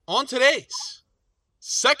On today's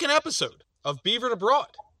second episode of Beavered Abroad,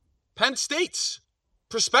 Penn State's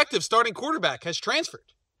prospective starting quarterback has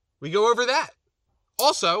transferred. We go over that.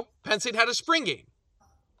 Also, Penn State had a spring game.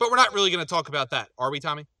 But we're not really going to talk about that, are we,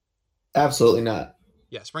 Tommy? Absolutely not.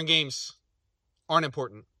 Yeah, spring games aren't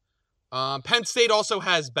important. Penn State also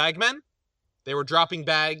has bagmen. They were dropping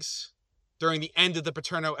bags during the end of the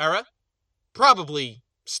Paterno era. Probably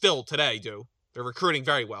still today do. They're recruiting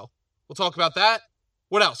very well. We'll talk about that.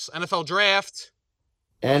 What else? NFL draft.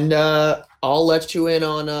 And I'll let you in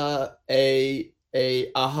on a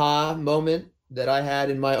aha moment that I had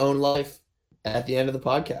in my own life at the end of the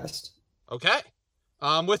podcast. Okay.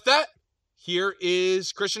 With that, here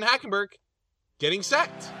is Christian Hackenberg getting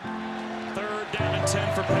sacked. 3rd down and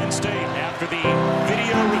 10 for Penn State after the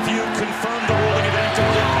video review confirmed the ruling of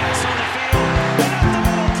incomplete pass on the field. And at the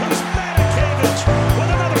ball comes Matakevich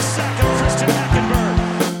with another sack of Christian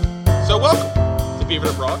Hackenberg. So welcome to Beavered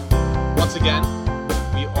Abroad. Once again,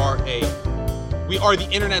 we are the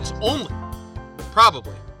internet's only,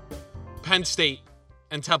 probably, Penn State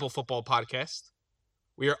and Temple football podcast.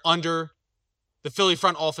 We are under the Philly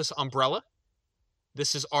front office umbrella.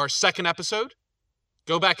 This is our second episode.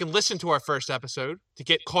 Go back and listen to our first episode to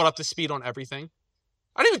get caught up to speed on everything.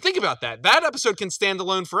 I didn't even think about that. That episode can stand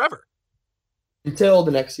alone forever. Until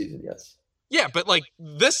the next season, yes. Yeah, but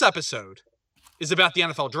this episode is about the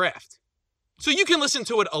NFL draft. So you can listen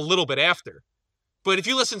to it a little bit after. But if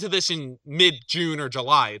you listen to this in mid-June or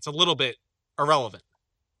July, it's a little bit irrelevant.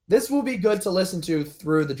 This will be good to listen to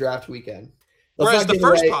through the draft weekend. Whereas the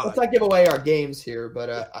first pod, let's not give away our games here,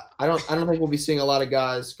 but I don't think we'll be seeing a lot of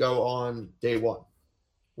guys go on day one.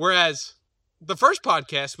 Whereas the first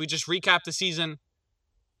podcast, we just recap the season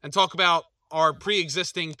and talk about our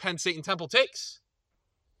pre-existing Penn State and Temple takes.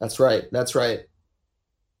 That's right.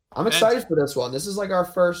 I'm excited for this one. This is like our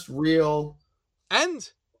first real and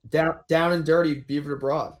down and dirty Beavered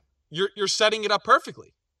Abroad. You're setting it up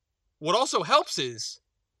perfectly. What also helps is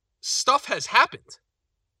stuff has happened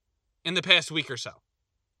in the past week or so.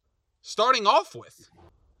 Starting off with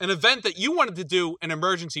an event that you wanted to do an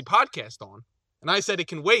emergency podcast on, and I said it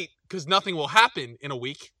can wait because nothing will happen in a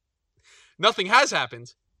week. Nothing has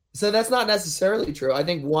happened. So that's not necessarily true. I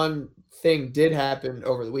think one thing did happen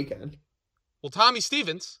over the weekend. Well, Tommy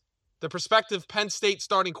Stevens, the prospective Penn State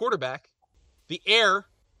starting quarterback, the heir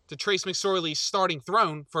to Trace McSorley's starting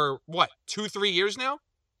throne for, 2-3 years now?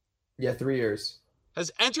 Yeah, 3 years. Has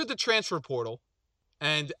entered the transfer portal,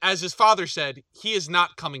 and as his father said, he is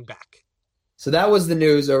not coming back. So that was the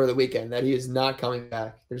news over the weekend, that he is not coming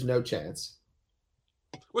back. There's no chance.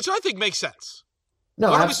 Which I think makes sense.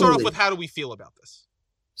 No, Why don't absolutely. we start off with how do we feel about this?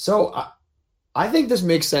 So I think this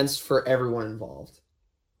makes sense for everyone involved.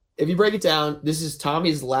 If you break it down, this is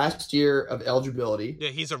Tommy's last year of eligibility. Yeah,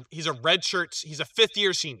 he's a red shirt. He's a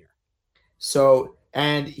fifth-year senior. So,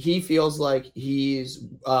 and he feels like he's,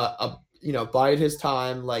 bided his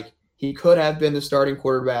time. Like he could have been the starting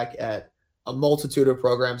quarterback at a multitude of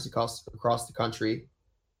programs across the country,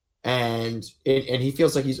 and he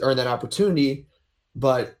feels like he's earned that opportunity.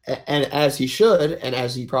 But and as he should, and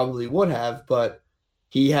as he probably would have, but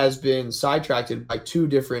he has been sidetracked by 2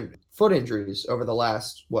 different foot injuries over the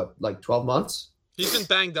last 12 months. He's been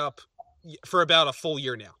banged up for about a full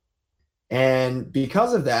year now. And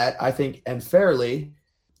because of that, I think, and fairly,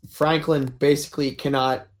 Franklin basically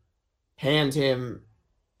cannot hand him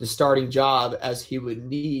the starting job as he would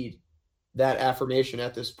need that affirmation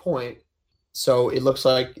at this point. So it looks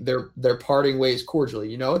like they're parting ways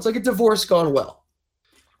cordially. It's like a divorce gone well.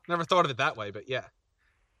 Never thought of it that way, but yeah.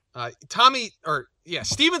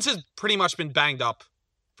 Stevens has pretty much been banged up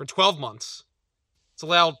for 12 months.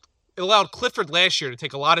 It allowed Clifford last year to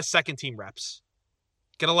take a lot of second-team reps,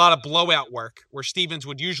 get a lot of blowout work where Stevens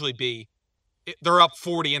would usually be. They're up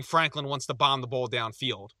 40 and Franklin wants to bomb the ball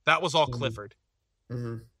downfield. That was all Clifford.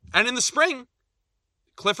 Mm-hmm. And in the spring,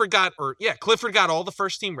 Clifford got all the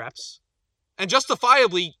first-team reps and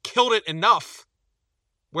justifiably killed it enough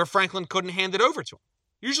where Franklin couldn't hand it over to him.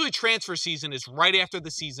 Usually transfer season is right after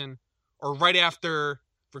the season or right after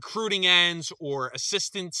recruiting ends or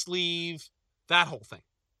assistants leave, that whole thing.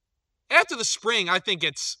 After the spring, I think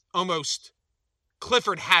it's almost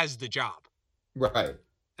Clifford has the job. Right.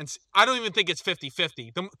 And I don't even think it's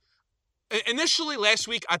 50-50. Initially, last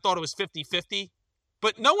week, I thought it was 50-50,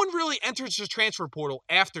 but no one really enters the transfer portal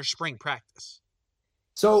after spring practice.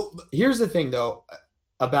 So here's the thing, though,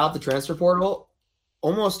 about the transfer portal.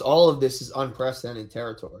 Almost all of this is unprecedented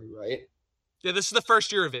territory, right? Yeah, this is the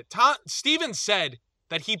first year of it. Stevens said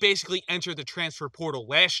that he basically entered the transfer portal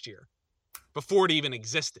last year before it even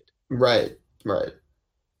existed. Right.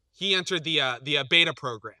 He entered the beta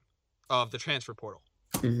program of the transfer portal.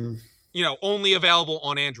 Mm-hmm. Only available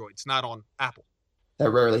on Androids, not on Apple. That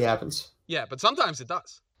rarely happens. Yeah, but sometimes it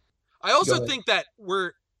does. I also think that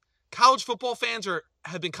college football fans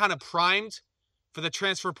have been kind of primed for the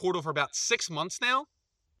transfer portal for about 6 months now.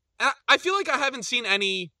 And I feel like I haven't seen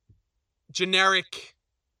any generic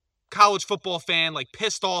college football fan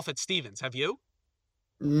pissed off at Stevens. Have you?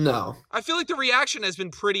 No. I feel like the reaction has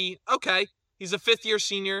been pretty, okay, he's a fifth-year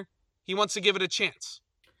senior. He wants to give it a chance.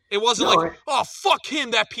 It wasn't oh, fuck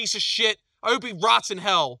him, that piece of shit. I hope he rots in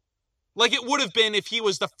hell. Like it would have been if he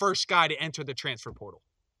was the first guy to enter the transfer portal.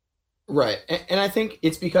 Right. And I think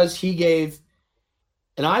it's because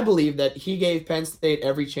and I believe that he gave Penn State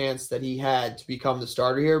every chance that he had to become the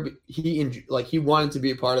starter here. But he wanted to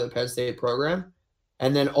be a part of the Penn State program.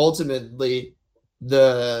 And then ultimately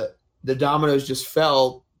the dominoes just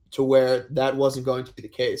fell to where that wasn't going to be the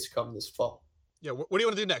case come this fall. Yeah, what do you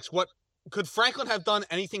want to do next? What could Franklin have done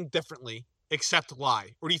anything differently except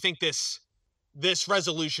lie? Or do you think this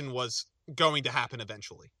resolution was going to happen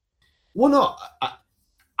eventually? Well, no,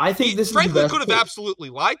 I think this Franklin is could have absolutely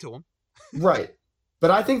lied to him. Right. But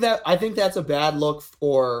I think that's a bad look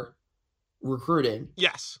for recruiting.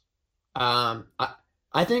 Yes.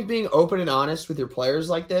 I think being open and honest with your players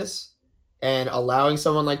like this and allowing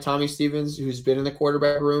someone like Tommy Stevens, who's been in the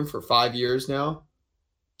quarterback room for 5 years now,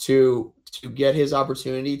 to get his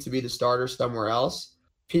opportunity to be the starter somewhere else,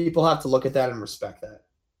 people have to look at that and respect that.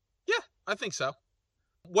 Yeah, I think so.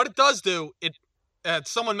 What it does do,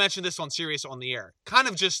 someone mentioned this on Sirius on the Air, kind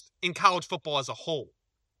of just in college football as a whole.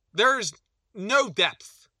 There's no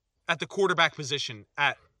depth at the quarterback position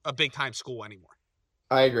at a big-time school anymore.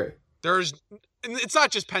 I agree. And it's not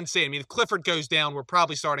just Penn State. I mean, if Clifford goes down, we're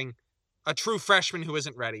probably starting a true freshman who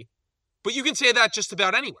isn't ready. But you can say that just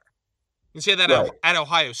about anywhere. You can say that at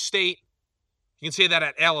Ohio State. You can say that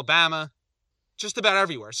at Alabama. Just about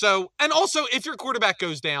everywhere. So, and also, if your quarterback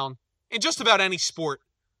goes down in just about any sport,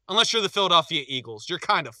 unless you're the Philadelphia Eagles, you're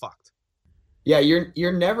kind of fucked. Yeah,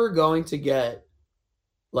 you're never going to get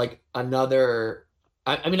another.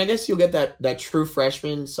 I mean, I guess you'll get that true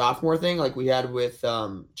freshman sophomore thing like we had with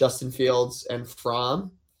Justin Fields and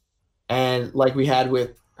Fromm, and like we had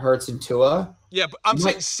with Hurts and Tua. Yeah, but I'm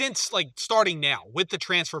saying since starting now with the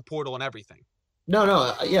transfer portal and everything.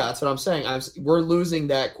 No, yeah, that's what I'm saying. We're losing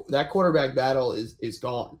that quarterback battle is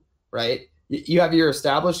gone, right? You have your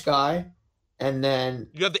established guy, and then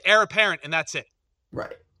you have the heir apparent, and that's it.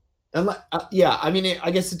 Right. And yeah, I mean, I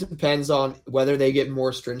guess it depends on whether they get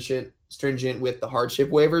more stringent with the hardship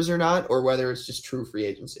waivers or not, or whether it's just true free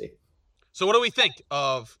agency. So what do we think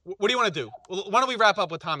of? What do you want to do? Well, why don't we wrap up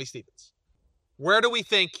with Tommy Stevens? Where do we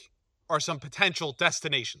think are some potential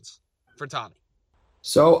destinations for Tommy?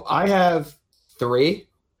 So I have 3,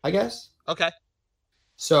 I guess. Okay.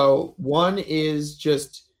 So one is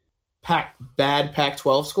just bad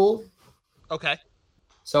Pac-12 school. Okay.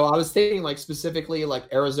 So I was thinking specifically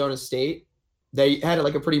Arizona State. They had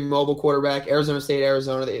a pretty mobile quarterback. Arizona State,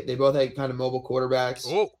 Arizona, they both had kind of mobile quarterbacks.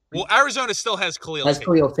 Oh, well, Arizona still has Khalil Tate.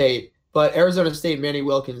 Khalil Tate, but Arizona State, Manny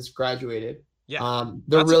Wilkins graduated. Yeah,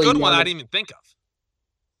 they're that's really a good one young. I didn't even think of.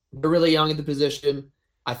 They're really young at the position.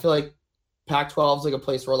 I feel like Pac-12 is a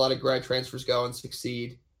place where a lot of grad transfers go and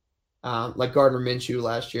succeed, like Gardner Minshew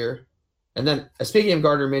last year. And then speaking of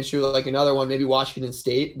Gardner Minshew, another one, maybe Washington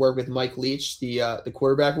State, work with Mike Leach, the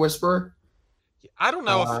quarterback whisperer. I don't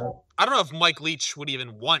know if Mike Leach would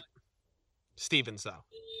even want Stevens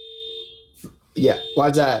though. Yeah,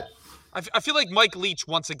 why's that? I feel like Mike Leach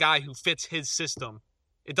wants a guy who fits his system.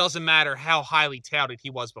 It doesn't matter how highly touted he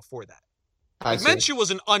was before that. Minshew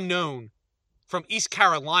was an unknown from East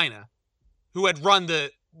Carolina who had run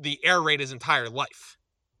the air raid his entire life.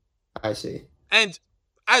 I see. And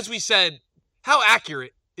as we said, how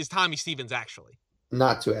accurate is Tommy Stevens actually?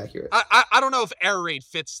 Not too accurate. I don't know if air raid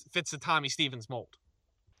fits the Tommy Stevens mold.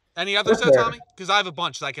 Any others though, Tommy? Because I have a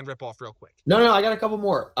bunch that I can rip off real quick. No, I got a couple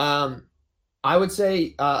more. I would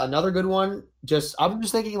say another good one. I'm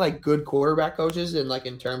just thinking good quarterback coaches and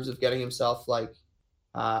in terms of getting himself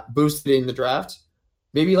boosted in the draft.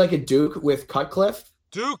 Maybe a Duke with Cutcliffe.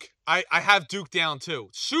 Duke, I have Duke down too.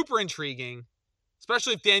 Super intriguing,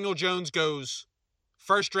 especially if Daniel Jones goes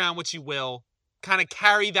first round, which he will. Kind of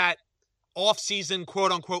carry that off-season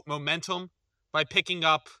quote-unquote momentum by picking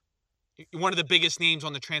up one of the biggest names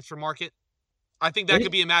on the transfer market. I think that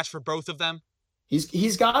could be a match for both of them.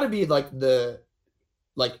 He's got to be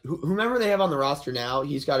whomever they have on the roster now,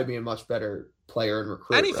 he's got to be a much better player and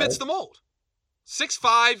recruit. And he fits the mold.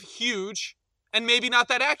 6'5", huge, and maybe not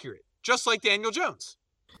that accurate, just like Daniel Jones.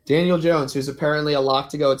 Daniel Jones, who's apparently a lock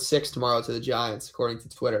to go at 6 tomorrow to the Giants, according to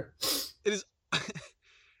Twitter. It is.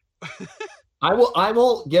 I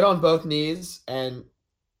will get on both knees and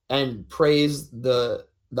and praise the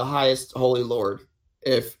highest holy Lord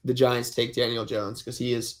if the Giants take Daniel Jones, because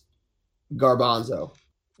he is garbanzo.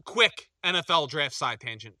 Quick NFL draft side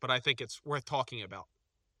tangent, but I think it's worth talking about.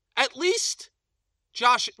 At least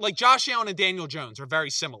Josh Allen and Daniel Jones are very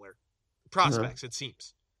similar prospects, it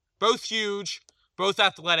seems. Both huge, both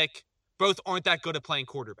athletic, both aren't that good at playing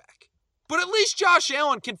quarterback. But at least Josh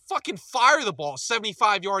Allen can fucking fire the ball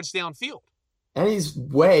 75 yards downfield. And he's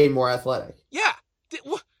way more athletic. Yeah.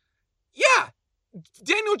 Yeah.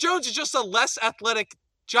 Daniel Jones is just a less athletic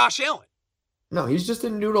Josh Allen. No, he's just a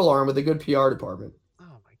noodle arm with a good PR department.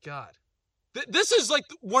 Oh, my God. This is like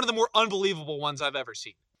one of the more unbelievable ones I've ever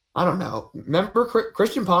seen. I don't know. Remember,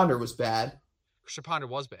 Christian Ponder was bad. Christian Ponder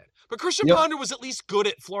was bad. But Christian Ponder was at least good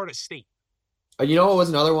at Florida State. You know what was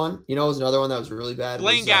another one? You know what was another one that was really bad?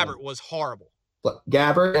 Blaine Gabbert was horrible.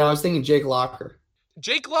 Gabbert, and I was thinking Jake Locker.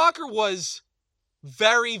 Jake Locker was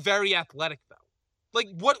very, very athletic, though. Like,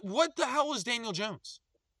 what the hell was Daniel Jones?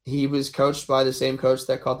 He was coached by the same coach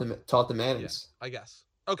that taught the Mannings. Yeah, I guess.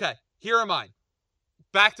 Okay, here are mine.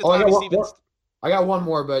 Back to Tommy Stevens. I got one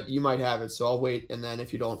more, but you might have it, so I'll wait, and then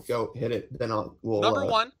if you don't go hit it, then we'll Number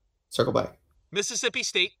one, circle back. Mississippi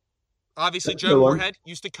State. Obviously, Joe Moorhead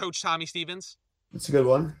used to coach Tommy Stevens. That's a good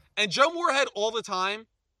one. And Joe Moorhead all the time,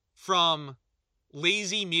 from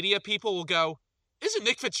lazy media people, will go, isn't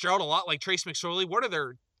Nick Fitzgerald a lot like Trace McSorley?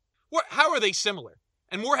 How are they similar?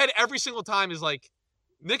 And Moorhead every single time is like,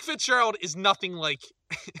 Nick Fitzgerald is nothing like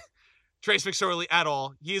Trace McSorley at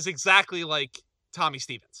all. He is exactly like Tommy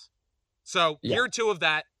Stevens. So year two of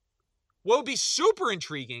that. What would be super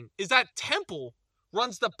intriguing is that Temple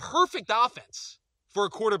runs the perfect offense for a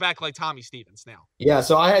quarterback like Tommy Stevens now. Yeah,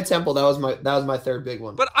 so I had Temple. That was my third big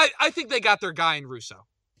one. But I think they got their guy in Russo.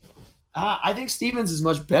 I think Stevens is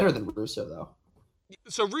much better than Russo, though.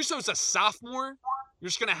 So Russo's a sophomore. You're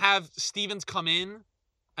just going to have Stevens come in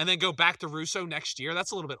and then go back to Russo next year.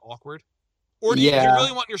 That's a little bit awkward. Or do you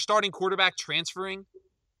really want your starting quarterback transferring?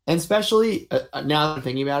 And especially, now that I'm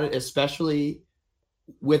thinking about it, especially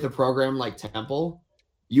with a program like Temple,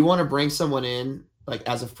 you want to bring someone in, like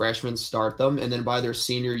as a freshman, start them, and then by their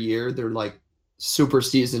senior year, they're like super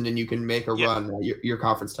seasoned and you can make a run at your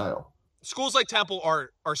conference title. Schools like Temple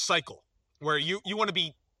are cycle, where you want to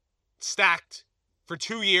be stacked for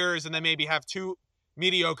 2 years and then maybe have 2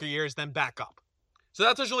 mediocre years, then back up. So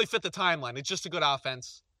that doesn't really fit the timeline. It's just a good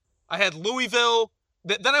offense. I had Louisville.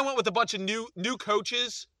 Then I went with a bunch of new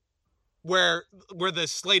coaches where the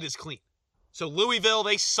slate is clean. So Louisville,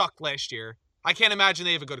 they sucked last year. I can't imagine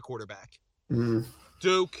they have a good quarterback. Mm.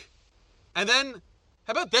 Duke. And then,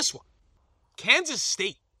 how about this one? Kansas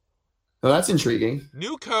State. Oh, that's intriguing.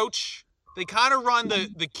 New coach. They kind of run the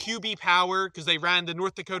QB power because they ran the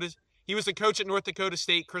North Dakota. He was the coach at North Dakota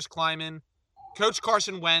State, Chris Kleiman. Coach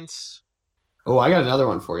Carson Wentz. Oh, I got another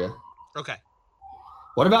one for you. Okay.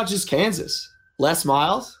 What about just Kansas? Les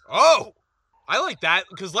Miles? Oh, I like that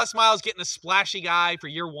because Les Miles getting a splashy guy for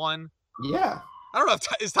year one. Yeah. I don't know.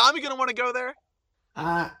 Is Tommy going to want to go there?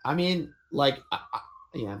 I mean, like,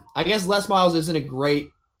 yeah. I guess Les Miles isn't a great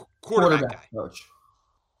quarterback coach.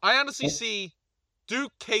 I honestly see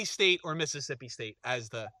Duke, K-State, or Mississippi State as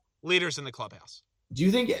the leaders in the clubhouse. Do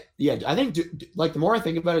you think? Yeah, I think. Like, the more I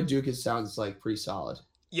think about it, Duke sounds like pretty solid.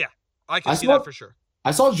 Yeah, I can see that for sure.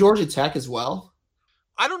 I saw Georgia Tech as well.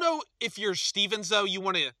 I don't know if you're Stevens, though, you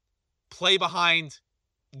want to play behind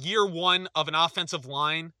year one of an offensive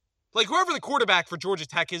line. Like, whoever the quarterback for Georgia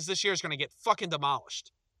Tech is this year is going to get fucking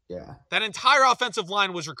demolished. Yeah. That entire offensive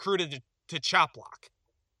line was recruited to chop block.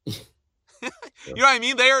 You know what I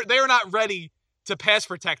mean? They are not ready to pass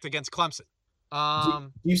protect against Clemson. Do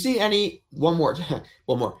you see any one more?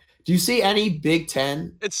 Do you see any Big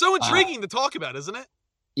Ten? It's so intriguing to talk about, isn't it?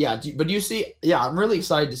 Yeah, but do you see? Yeah, I'm really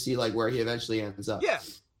excited to see like where he eventually ends up. Yeah,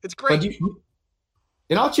 it's great.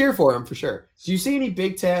 And I'll cheer for him for sure. Do you see any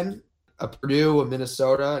Big Ten? A Purdue, a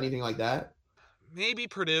Minnesota, anything like that? Maybe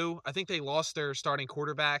Purdue. I think they lost their starting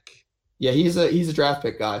quarterback. Yeah, he's a draft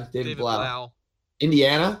pick guy, David Blau.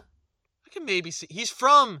 Indiana? I can maybe see. He's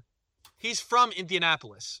from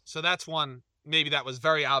Indianapolis. So that's one maybe that was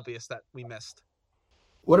very obvious that we missed.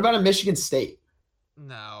 What about a Michigan State?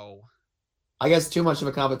 No. I guess too much of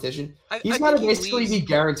a competition. He's got to basically be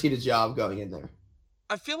guaranteed a job going in there.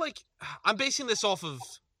 I feel like I'm basing this off of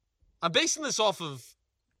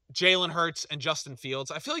Jalen Hurts and Justin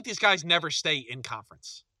Fields. I feel like these guys never stay in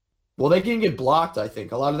conference. Well, they can get blocked, I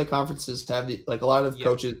think. A lot of the conferences have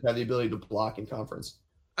coaches have the ability to block in conference.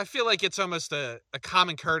 I feel like it's almost a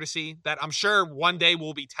common courtesy that I'm sure one day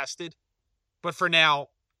will be tested. But for now,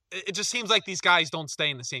 it just seems like these guys don't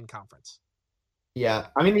stay in the same conference. Yeah.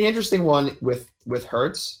 I mean, the interesting one with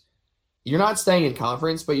Hurts you're not staying in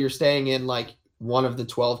conference, but you're staying in like one of the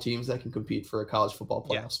 12 teams that can compete for a college football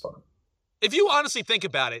playoff spot. If you honestly think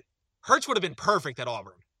about it, Hurts would have been perfect at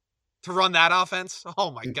Auburn to run that offense. Oh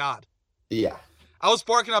my God. Yeah. I was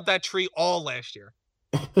barking up that tree all last year.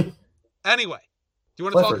 Anyway, do you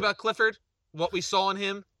want to talk about Clifford? What we saw in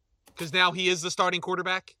him? Because now he is the starting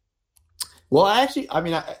quarterback. Well, I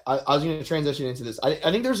was going to transition into this. I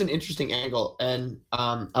think there's an interesting angle. And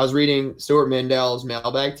I was reading Stuart Mandell's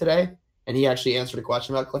mailbag today, and he actually answered a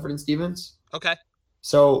question about Clifford and Stevens. Okay.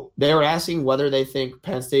 So they were asking whether they think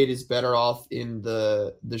Penn State is better off in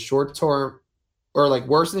the short term, or like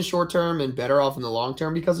worse in the short term and better off in the long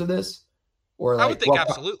term because of this. Or like, I would think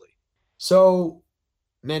absolutely. So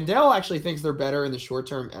Mandel actually thinks they're better in the short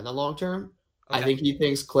term and the long term. Okay. I think he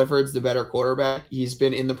thinks Clifford's the better quarterback. He's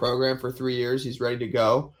been in the program for 3 years. He's ready to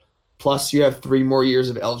go. Plus, you have 3 more years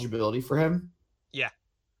of eligibility for him. Yeah.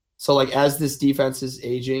 So, like, as this defense is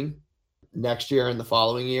aging next year and the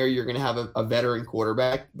following year, you're going to have a veteran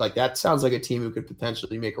quarterback. Like, that sounds like a team who could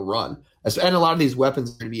potentially make a run. And a lot of these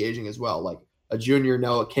weapons are going to be aging as well. Like a junior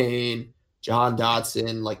Noah Cain, Jahan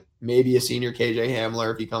Dotson, like maybe a senior KJ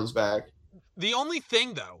Hamler if he comes back. The only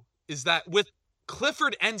thing, though, is that with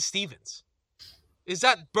Clifford and Stevens, is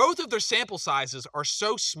that both of their sample sizes are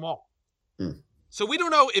so small. So we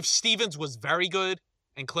don't know if Stevens was very good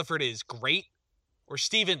and Clifford is great, or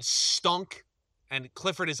Stevens stunk and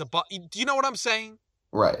Clifford is do you know what I'm saying?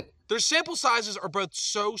 Right. Their sample sizes are both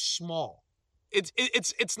so small.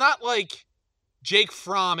 It's not like Jake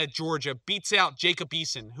Fromm at Georgia beats out Jacob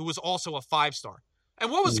Eason, who was also a 5-star.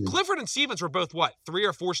 And what was Clifford and Stevens were both 3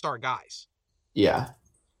 or 4-star guys. Yeah.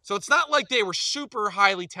 So it's not like they were super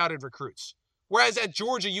highly touted recruits. Whereas at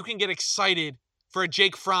Georgia, you can get excited for a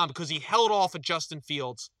Jake Fromm because he held off a Justin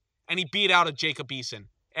Fields and he beat out a Jacob Eason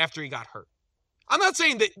after he got hurt. I'm not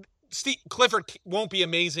saying that Clifford won't be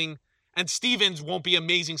amazing and Stevens won't be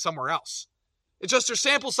amazing somewhere else. It's just their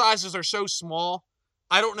sample sizes are so small.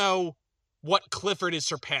 I don't know what Clifford is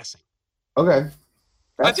surpassing. Okay.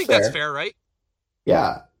 I think that's fair, right?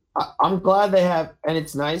 Yeah. I'm glad they have, and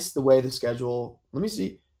it's nice the way the schedule, let me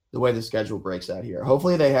see the way the schedule breaks out here.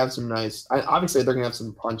 Hopefully they have some nice, obviously they're going to have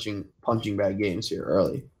some punching bag games here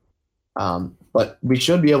early. But we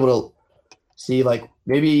should be able to see like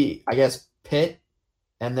maybe, I guess, Pitt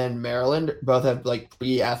and then Maryland both have like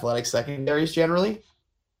pretty athletic secondaries generally.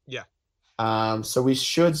 Yeah. So we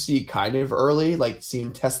should see kind of early, like see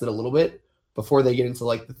them tested a little bit before they get into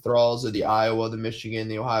like the thralls of the Iowa, the Michigan,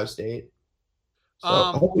 the Ohio State. So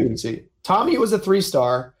hopefully we can see. Tommy was a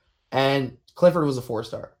 3-star and Clifford was a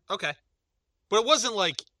 4-star. Okay. But it wasn't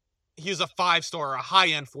like he was a 5-star or a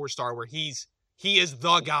high-end 4-star where he is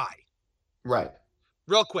the guy. Right.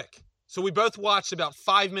 Real quick. So we both watched about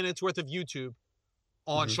 5 minutes worth of YouTube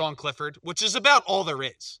on Sean Clifford, which is about all there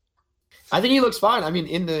is. I think he looks fine. I mean,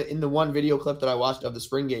 in the one video clip that I watched of the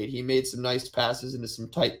spring game, he made some nice passes into some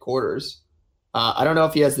tight quarters. I don't know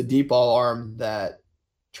if he has the deep ball arm that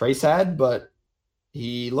Trace had, but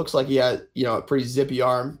he looks like he had, a pretty zippy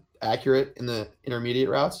arm, accurate in the intermediate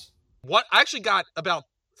routes. What I actually got about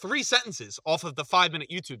 3 sentences off of the 5-minute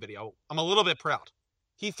YouTube video. I'm a little bit proud.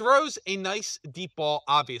 He throws a nice deep ball,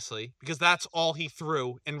 obviously, because that's all he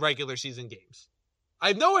threw in regular season games. I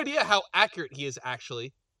have no idea how accurate he is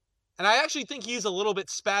actually, and I actually think he's a little bit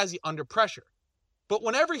spazzy under pressure. But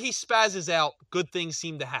whenever he spazzes out, good things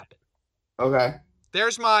seem to happen. Okay.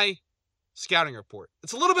 There's my scouting report.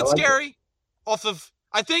 It's a little bit scary.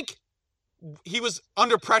 I think he was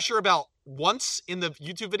under pressure about once in the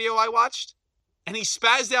YouTube video I watched, and he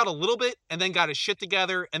spazzed out a little bit and then got his shit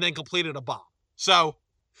together and then completed a bomb. So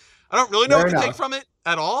I don't really know what to take from it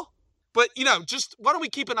at all. But, just why don't we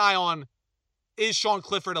keep an eye on, is Sean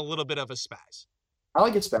Clifford a little bit of a spaz? I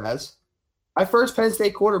like it spaz. My first Penn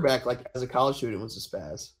State quarterback, like as a college student, was a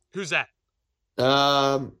spaz. Who's that?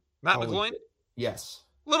 Matt McGloin? Yes.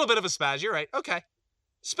 A little bit of a spaz. You're right. Okay.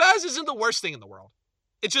 Spaz isn't the worst thing in the world.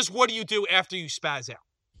 It's just, what do you do after you spaz out?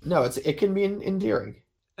 No, it can be endearing.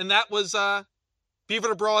 And that was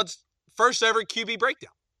Beaver Abroad's first ever QB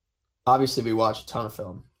breakdown. Obviously, we watched a ton of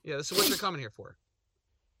film. Yeah, this is what you're coming here for.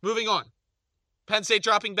 Moving on. Penn State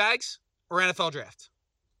dropping bags or NFL draft?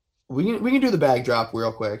 We can do the bag drop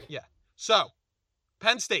real quick. Yeah. So,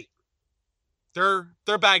 Penn State, they're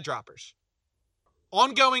bag droppers.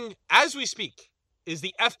 Ongoing, as we speak, is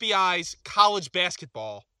the FBI's college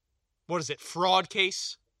basketball, fraud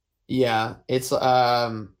case? Yeah, it's, I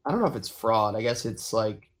don't know if it's fraud. I guess it's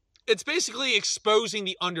like... It's basically exposing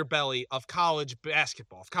the underbelly of college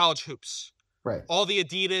basketball, of college hoops. Right. All the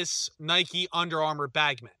Adidas, Nike, Under Armour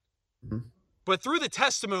bagmen. But through the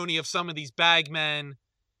testimony of some of these bagmen,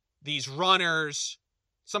 these runners,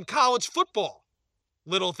 some college football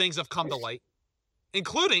little things have come to light,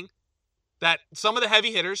 including that some of the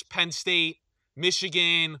heavy hitters, Penn State,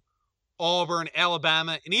 Michigan, Auburn,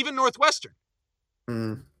 Alabama, and even Northwestern,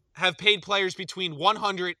 have paid players between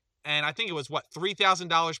 $100 and I think it was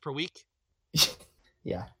 $3,000 per week?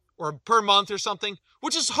 Yeah. Or per month or something,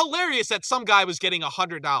 which is hilarious that some guy was getting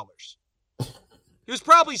 $100. He was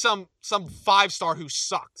probably some 5-star who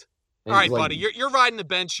sucked. All right, buddy, you're riding the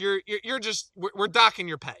bench. You're just we're docking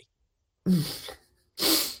your pay.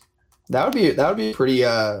 That would be pretty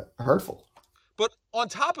hurtful. But on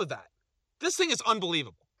top of that, this thing is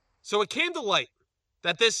unbelievable. So it came to light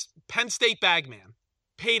that this Penn State bagman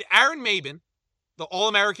paid Aaron Maben, the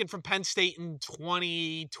All-American from Penn State in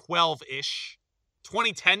 2012-ish,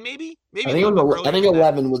 2010 maybe. I think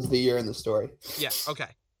 11 was the year in the story. Yeah. Okay.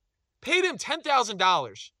 Paid him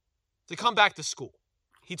 $10,000 to come back to school.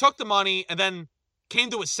 He took the money and then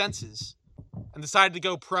came to his senses and decided to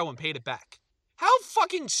go pro and paid it back. How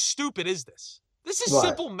fucking stupid is this? This is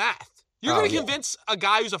simple math. You're going to convince a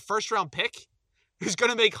guy who's a first-round pick, who's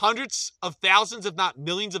going to make hundreds of thousands, if not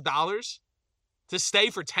millions of dollars, to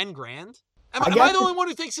stay for $10,000? Am I the only one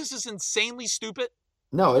who thinks this is insanely stupid?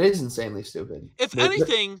 No, it is insanely stupid. If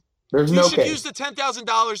anything, you should use the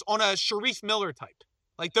 $10,000 on a Sharif Miller type,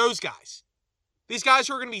 like those guys. These guys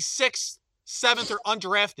who are going to be 6th, 7th, or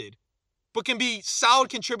undrafted, but can be solid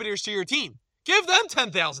contributors to your team. Give them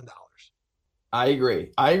 $10,000. I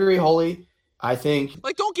agree, Holy. I think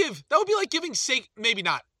that would be like giving maybe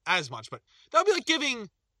not as much, but that would be like giving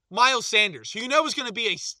Miles Sanders, who you know is going to be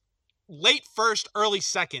a late first, early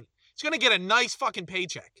second. He's going to get a nice fucking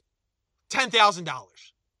paycheck. $10,000.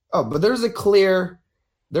 Oh, but this is what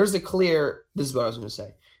I was going to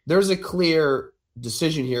say. There's a clear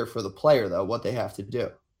decision here for the player, though, what they have to do.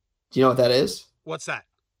 Do you know what that is? What's that?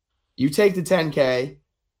 You take the $10K,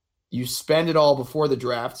 you spend it all before the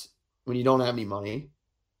draft when you don't have any money,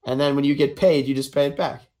 and then when you get paid, you just pay it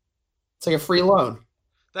back. It's like a free loan.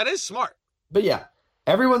 That is smart. But yeah,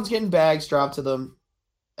 everyone's getting bags dropped to them,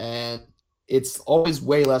 and it's always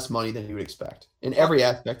way less money than you would expect in every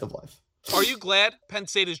aspect of life. Are you glad Penn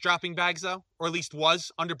State is dropping bags, though? Or at least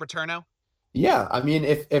was under Paterno? Yeah, I mean,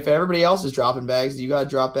 if everybody else is dropping bags, you got to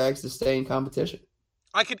drop bags to stay in competition.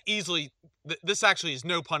 I could easily – this actually is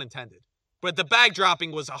no pun intended. But the bag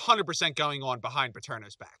dropping was 100% going on behind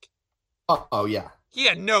Paterno's back. Oh, yeah. He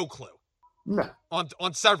had no clue. No.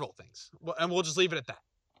 On several things. And we'll just leave it at that.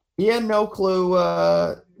 He had no clue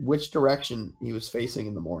which direction he was facing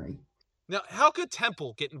in the morning. Now, how could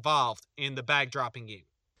Temple get involved in the bag dropping game?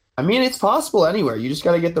 I mean, it's possible anywhere. You just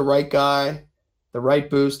got to get the right guy, the right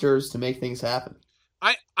boosters to make things happen.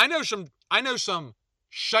 I know some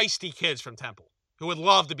shiesty kids from Temple who would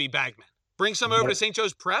love to be bagmen. Bring some over to St.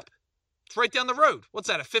 Joe's Prep. It's right down the road. What's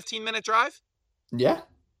that, a 15-minute drive? Yeah.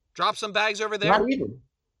 Drop some bags over there. Not even.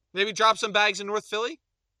 Maybe drop some bags in North Philly.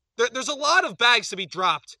 There's a lot of bags to be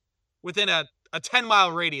dropped within a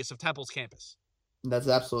 10-mile radius of Temple's campus. That's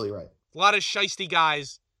absolutely right. A lot of shiesty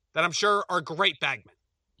guys that I'm sure are great bagmen.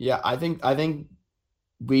 Yeah, I think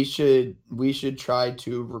we should try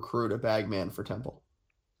to recruit a bagman for Temple.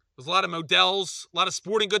 There's a lot of Modell's, a lot of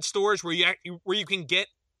sporting goods stores where you can get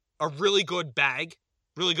a really good bag,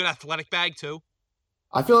 really good athletic bag too.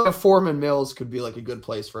 I feel like a Foreman Mills could be like a good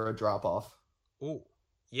place for a drop off. Oh,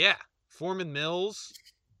 yeah, Foreman Mills,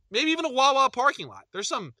 maybe even a Wawa parking lot. There's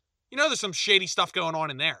some shady stuff going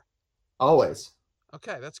on in there. Always.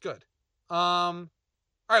 Okay, that's good. All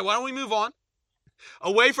right, why don't we move on?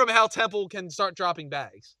 Away from how Temple can start dropping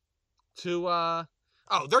bags to,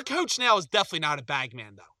 their coach now is definitely not a bag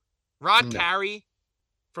man, though. Rod Carey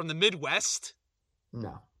from the Midwest.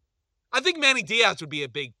 No. I think Manny Diaz would be a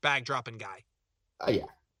big bag dropping guy. Yeah.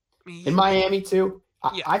 In Miami, too.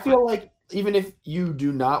 I feel like even if you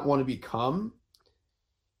do not want to become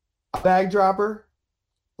a bag dropper,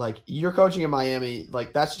 like you're coaching in Miami,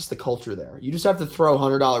 like that's just the culture there. You just have to throw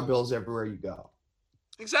 $100 bills everywhere you go.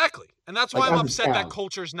 Exactly. And that's why I'm upset that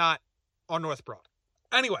culture's not on North Broad.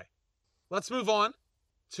 Anyway, let's move on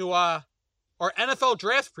to our NFL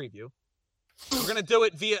draft preview. We're going to do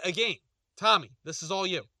it via a game. Tommy, this is all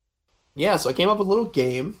you. Yeah, so I came up with a little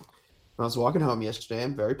game when I was walking home yesterday.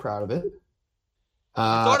 I'm very proud of it.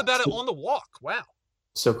 I thought about it on the walk. Wow.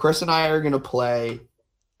 So Chris and I are going to play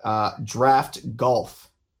draft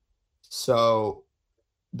golf. So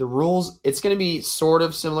the rules, it's going to be sort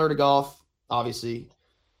of similar to golf, obviously.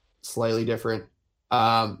 Slightly different.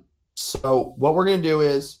 So what we're going to do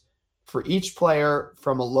is for each player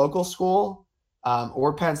from a local school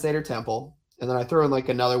or Penn State or Temple, and then I threw in like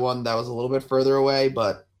another one that was a little bit further away,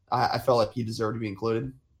 but I felt like he deserved to be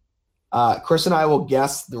included. Chris and I will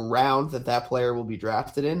guess the round that player will be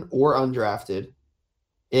drafted in or undrafted.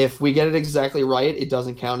 If we get it exactly right, it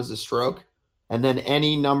doesn't count as a stroke. And then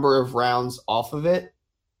any number of rounds off of it.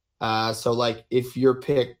 So like if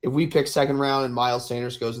we pick second round and Miles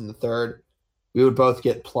Sanders goes in the third, we would both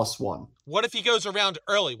get +1. What if he goes around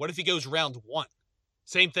early? What if he goes round 1?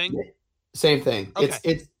 Same thing? Yeah, same thing.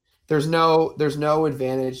 Okay. There's no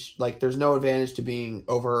advantage. Like there's no advantage to being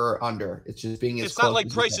over or under. It's just being as It's close not like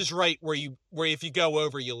as Price you is Right where if you go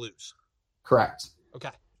over, you lose. Correct.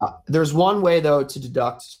 Okay. There's one way, though, to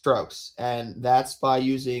deduct strokes, and that's by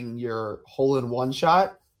using your hole-in-one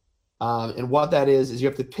shot. And what that is you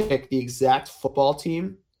have to pick the exact football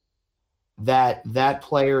team that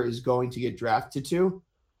player is going to get drafted to,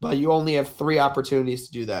 but you only have 3 opportunities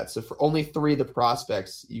to do that. So for only 3 of the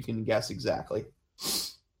prospects, you can guess exactly.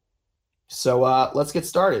 So let's get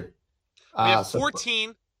started. We have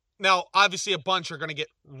 14. Now, obviously, a bunch are going to get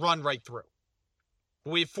run right through.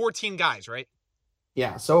 But we have 14 guys, right?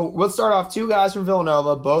 Yeah, so we'll start off 2 guys from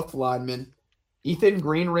Villanova, both linemen, Ethan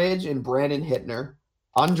Greenridge and Brandon Hittner,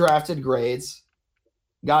 undrafted grades.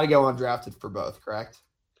 Got to go undrafted for both, correct?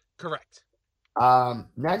 Correct.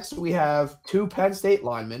 Next, we have 2 Penn State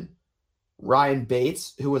linemen, Ryan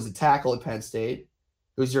Bates, who was a tackle at Penn State,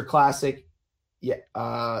 who's your classic,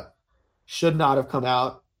 should not have come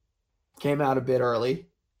out, came out a bit early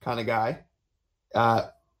kind of guy.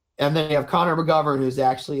 And then you have Connor McGovern, who's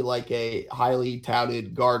actually like a highly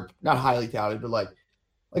touted guard, not highly touted, but like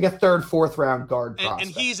a 3rd, 4th round guard prospect.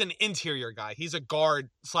 And he's an interior guy. He's a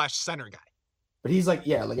guard/center guy. But he's like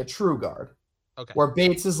a true guard. Okay. Where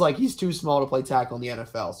Bates is like, he's too small to play tackle in the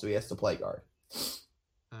NFL, so he has to play guard.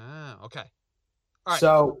 Okay. All right.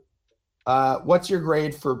 So what's your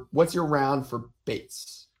round for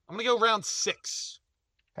Bates? I'm going to go round 6.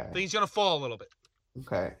 Okay. I think he's going to fall a little bit.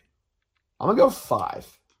 Okay. I'm going to go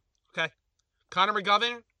 5. Okay. Connor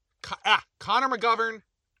McGovern. Connor McGovern.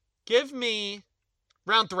 Give me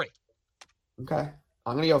round 3. Okay.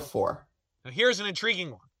 I'm going to go 4. Now, here's an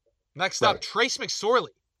intriguing one. Next up, Trace McSorley.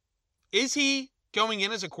 Is he going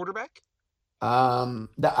in as a quarterback? So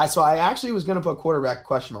I actually was going to put quarterback ?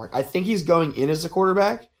 I think he's going in as a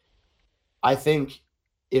quarterback. I think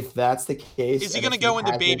if that's the case. Is he going to go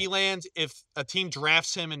into Babyland if a team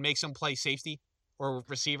drafts him and makes him play safety or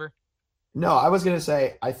receiver? No, I was going to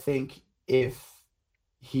say, I think if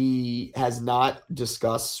he has not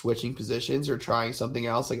discussed switching positions or trying something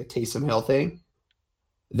else, like a Taysom Hill thing,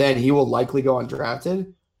 then he will likely go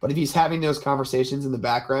undrafted. But if he's having those conversations in the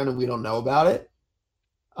background and we don't know about it,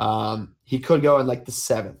 he could go in like the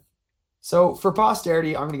 7th. So for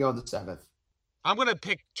posterity, I'm going to go in the 7th. I'm going to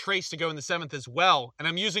pick Trace to go in the 7th as well, and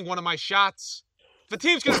I'm using one of my shots. If a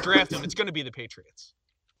team's going to draft him, it's going to be the Patriots.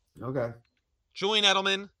 Okay. Julian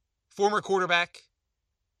Edelman, former quarterback.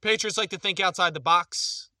 Patriots like to think outside the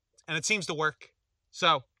box, and it seems to work.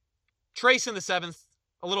 So, Trace in the 7th,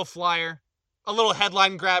 a little flyer, a little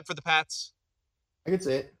headline grab for the Pats. I can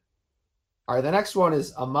see it. All right, the next one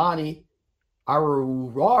is Amani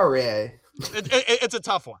Aruware. It's a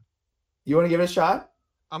tough one. You want to give it a shot?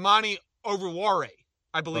 Amani Oruware,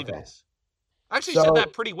 I believe it is. I actually said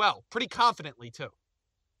that pretty well, pretty confidently, too.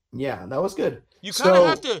 Yeah, that was good. You kind of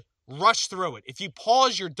have to rush through it. If you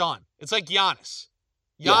pause, you're done. It's like Giannis.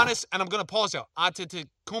 And I'm going to pause out.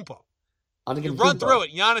 Antetokounmpo. You run through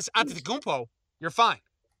it. Giannis Antetokounmpo, you're fine.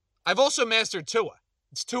 I've also mastered Tua.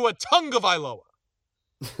 It's Tua Tagovailoa.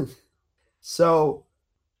 So,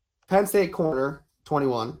 Penn State corner,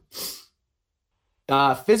 21.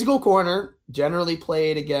 Physical corner, generally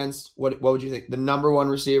played against, what would you think, the number 1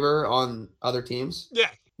 receiver on other teams? Yeah.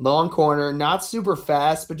 Long corner, not super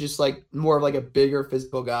fast, but just like more of like a bigger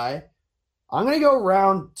physical guy. I'm going to go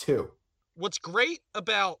round 2. What's great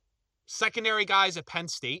about secondary guys at Penn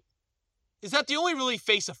State is that they only really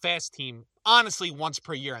face a fast team, honestly, once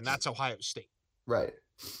per year, and that's Ohio State. Right.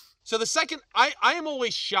 So I am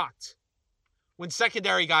always shocked when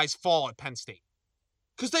secondary guys fall at Penn State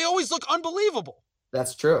because they always look unbelievable.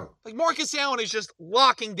 That's true. Like Marcus Allen is just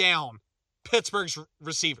locking down Pittsburgh's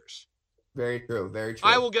receivers. Very true. Very true.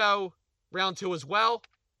 I will go round 2 as well,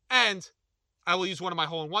 and I will use one of my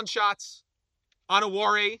hole-in-one shots.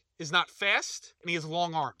 Anuware is not fast, and he has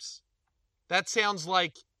long arms. That sounds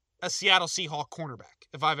like a Seattle Seahawks cornerback,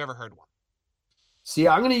 if I've ever heard one. See,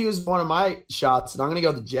 I'm going to use one of my shots, and I'm going to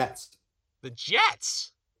go the Jets. The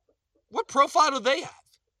Jets? What profile do they have?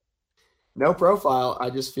 No profile. I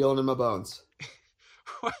just feel it in my bones.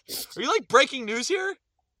 Are you like breaking news here?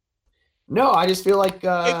 No, I just feel like...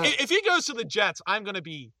 If he goes to the Jets, I'm going to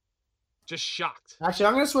be just shocked. Actually,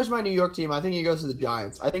 I'm going to switch my New York team. I think he goes to the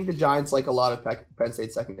Giants. I think the Giants like a lot of Penn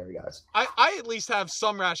State secondary guys. I at least have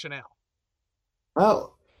some rationale.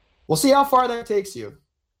 Oh, we'll see how far that takes you.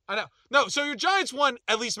 I know. No, so your Giants one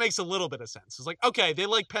at least makes a little bit of sense. It's like, okay, they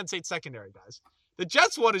like Penn State secondary guys. The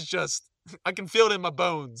Jets one is just, I can feel it in my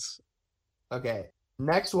bones. Okay,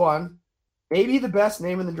 next one. Maybe the best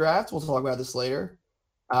name in the draft. We'll talk about this later.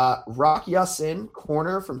 Rock Ya-Sin,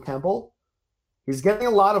 corner from Temple. He's getting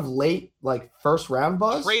a lot of late, like, first-round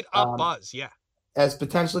buzz. Straight up buzz, yeah. As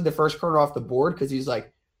potentially the first corner off the board because he's,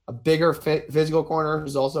 like, a bigger physical corner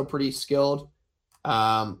who's also pretty skilled.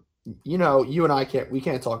 You know, you and I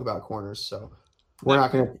can't talk about corners, so we're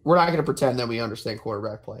not gonna pretend that we understand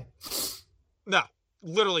quarterback play. No,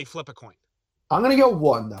 literally flip a coin. I'm gonna go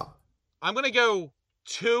 1 though. I'm gonna go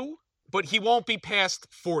 2, but he won't be past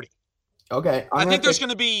 40. Okay, I think there's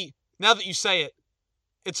gonna be, now that you say it,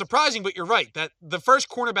 it's surprising, but you're right that the first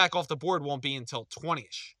cornerback off the board won't be until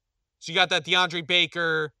 20ish. So you got that DeAndre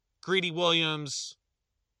Baker, Greedy Williams,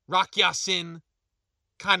 Rock Ya-Sin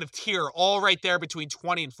kind of tier, all right there between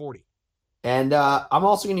 20 and 40. And I'm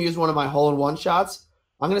also going to use one of my hole-in-one shots.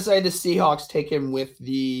 I'm going to say the Seahawks take him with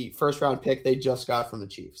the first-round pick they just got from the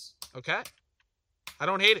Chiefs. Okay. I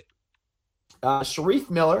don't hate it.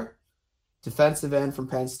 Sharif Miller, defensive end from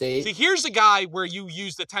Penn State. See, here's a guy where you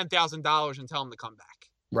use the $10,000 and tell him to come back.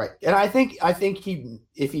 Right. And I think he,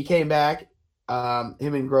 if he came back,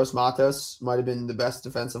 him and Gross Matos might have been the best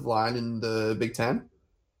defensive line in the Big Ten.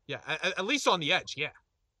 Yeah, at least on the edge, yeah.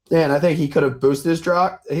 And I think he could have boosted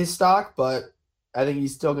his stock, but I think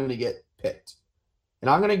he's still going to get picked. And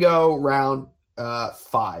I'm going to go round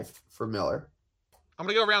 5 for Miller. I'm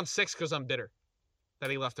going to go round 6 because I'm bitter that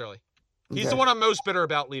he left early. He's Okay. the one I'm most bitter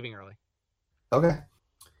about leaving early. Okay.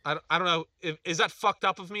 I don't know. Is that fucked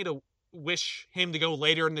up of me to wish him to go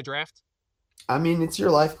later in the draft? I mean, it's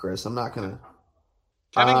your life, Chris. I'm not going to.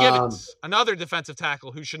 Kevin Givens, another defensive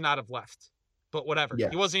tackle who should not have left. But whatever. Yeah.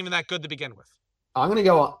 He wasn't even that good to begin with. I'm going to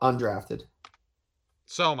go undrafted.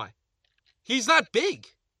 So am I. He's not big.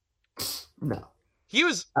 No. He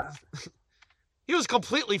was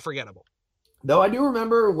completely forgettable. Though I do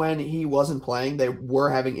remember when he wasn't playing, they were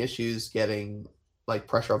having issues getting like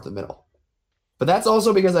pressure up the middle. But that's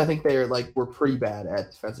also because I think were pretty bad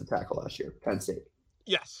at defensive tackle last year, Penn State.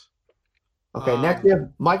 Yes. Okay, next we have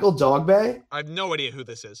Michael Dogbe. I have no idea who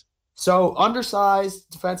this is. So undersized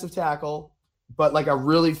defensive tackle, but like a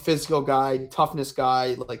really physical guy, toughness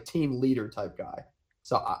guy, like team leader type guy.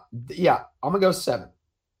 So yeah, I'm gonna go 7.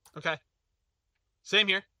 Okay. Same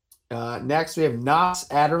here. Next we have Nas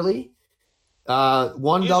Adderley.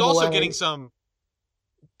 One He's double also A. getting some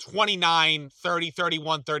 29, 30,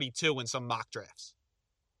 31, 32 in some mock drafts.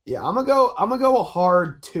 Yeah, I'm gonna go a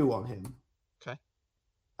hard 2 on him. Okay.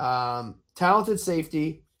 Talented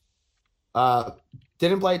safety.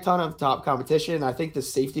 Didn't play a ton of top competition. I think the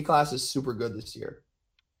safety class is super good this year.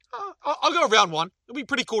 I'll go round 1. It'll be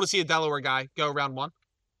pretty cool to see a Delaware guy go round 1.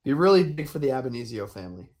 Be really big for the Abenizio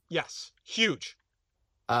family. Yes. Huge.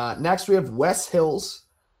 Next, we have Wes Hills,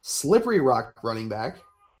 Slippery Rock running back.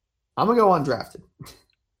 I'm going to go undrafted.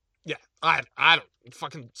 Yeah. I don't.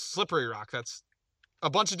 Fucking Slippery Rock. That's a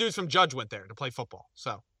bunch of dudes from Judge went there to play football.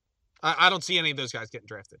 So I don't see any of those guys getting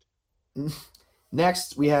drafted.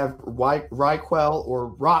 Next, we have Ryquell or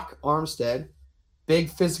Rock Armstead, big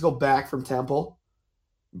physical back from Temple,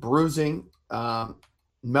 bruising. Mel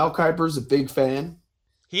Kiper's a big fan.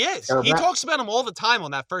 He is. He talks about him all the time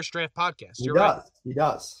on that First Draft podcast. He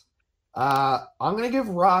does. I'm going to give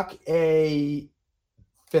Rock a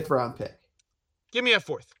 5th round pick. Give me a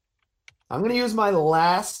 4th. I'm going to use my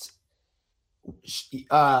last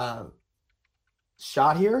shot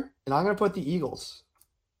here, and I'm going to put the Eagles.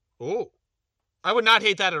 Oh, I would not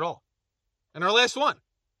hate that at all. And our last one.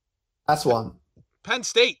 That's one. Penn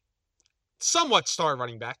State, somewhat star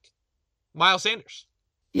running back, Miles Sanders.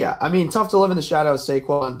 Yeah, I mean, tough to live in the shadow of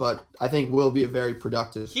Saquon, but I think will be a very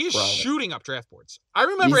productive. He's product. shooting up draft boards. I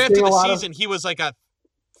remember after the season, he was like a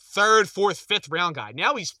 3rd, 4th, 5th round guy.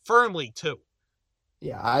 Now he's firmly 2.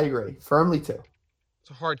 Yeah, I agree. Firmly 2. It's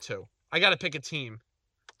a hard 2. I got to pick a team.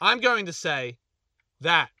 I'm going to say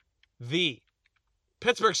that the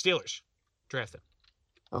Pittsburgh Steelers drafted.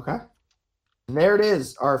 Okay. And there it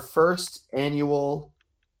is, our first annual.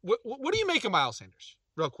 What do you make of Miles Sanders?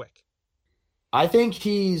 Real quick. I think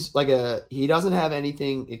he's he doesn't have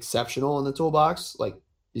anything exceptional in the toolbox. Like,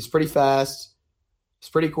 he's pretty fast. He's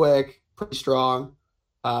pretty quick, pretty strong.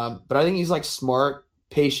 But I think he's like smart,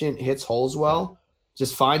 patient, hits holes well.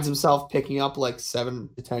 Just finds himself picking up like 7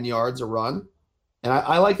 to 10 yards a run. And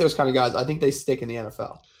I like those kind of guys. I think they stick in the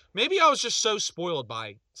NFL. Maybe I was just so spoiled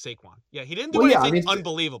by Saquon. Yeah, he didn't do anything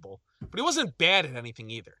unbelievable, but he wasn't bad at anything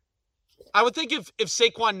either. I would think if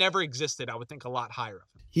Saquon never existed, I would think a lot higher of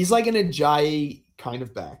him. He's like an Ajayi kind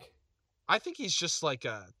of back. I think he's just like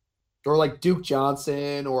Or like Duke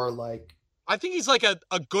Johnson, or like... I think he's like a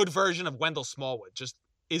good version of Wendell Smallwood. Just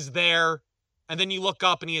is there, and then you look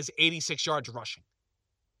up and he has 86 yards rushing.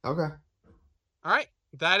 Okay. All right.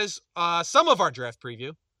 That is some of our draft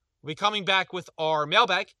preview. We'll be coming back with our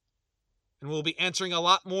mailbag, and we'll be answering a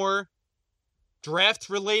lot more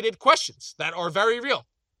draft-related questions that are very real,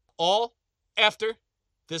 all after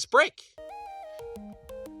this break.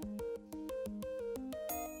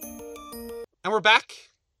 And we're back.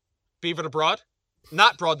 Beaver to Broad.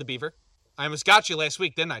 Not Broad to Beaver. I almost got you last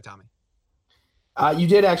week, didn't I, Tommy? You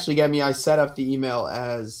did actually get me. I set up the email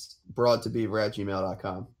as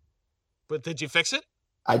broadtobeaver@gmail.com. But did you fix it?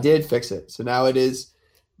 I did fix it. So now it is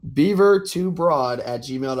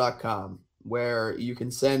beaver2broad@gmail.com, where you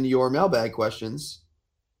can send your mailbag questions.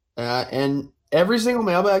 And every single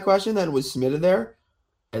mailbag question that was submitted there,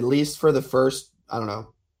 at least for the first,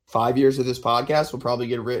 5 years of this podcast, will probably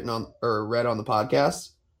get written on or read on the podcast,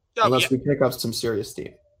 unless we pick up some serious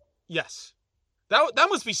steam. Yes. That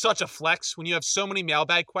must be such a flex when you have so many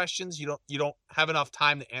mailbag questions, you don't have enough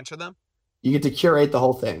time to answer them. You get to curate the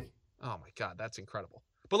whole thing. Oh my God, that's incredible.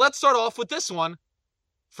 But let's start off with this one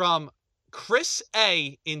from Chris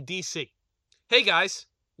A in DC. Hey guys,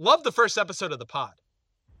 love the first episode of the pod.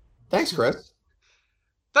 Thanks, Chris.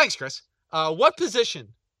 Thanks, Chris. What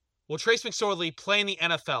position will Trace McSorley play in the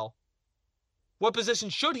NFL? What position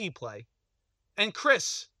should he play? And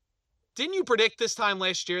Chris, didn't you predict this time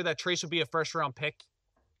last year that Trace would be a first-round pick?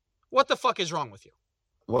 What the fuck is wrong with you?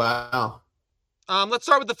 Wow. Let's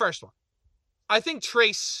start with the first one. I think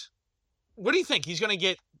Trace, what do you think? He's going to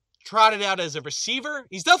get trotted out as a receiver?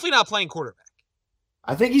 He's definitely not playing quarterback.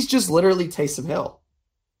 I think he's just literally Taysom Hill.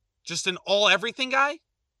 Just an all-everything guy?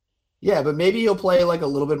 Yeah, but maybe he'll play like a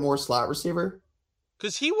little bit more slot receiver.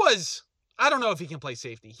 Because he was, I don't know if he can play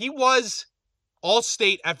safety. He was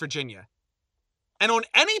all-state at Virginia. And on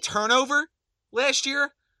any turnover last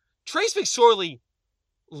year, Trace McSorley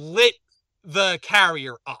lit the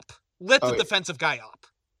carrier up. Lit the defensive guy up.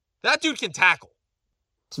 That dude can tackle.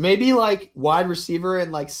 So maybe like wide receiver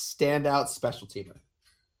and like standout special teamer.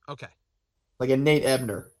 Okay. Like a Nate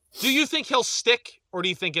Ebner. Do you think he'll stick, or do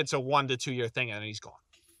you think it's a 1 to 2 year thing and he's gone?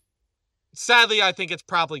 Sadly, I think it's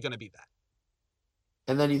probably going to be that.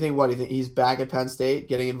 And then you think, what do you think? He's back at Penn State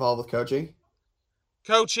getting involved with coaching?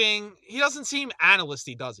 Coaching. He doesn't seem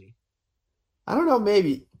analyst-y, does he? I don't know,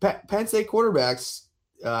 maybe. Penn State quarterbacks,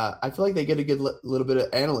 I feel like they get a good little bit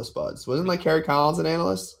of analyst buzz. Wasn't like Kerry Collins an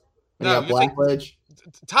analyst? And no, Blackledge.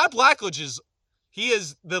 Todd Blackledge is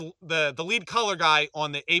the lead color guy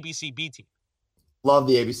on the ABC B team. Love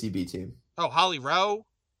the ABC B team. Oh, Holly Rowe.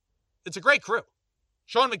 It's a great crew.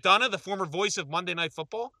 Sean McDonough, the former voice of Monday Night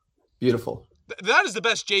Football. Beautiful. That is the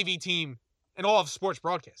best JV team in all of sports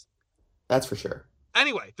broadcasting. That's for sure.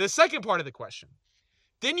 Anyway, the second part of the question.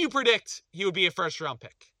 Didn't you predict he would be a first-round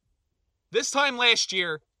pick? This time last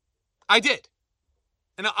year, I did.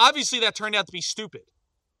 And obviously that turned out to be stupid.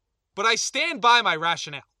 But I stand by my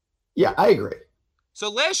rationale. Yeah, I agree. So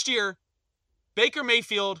last year, Baker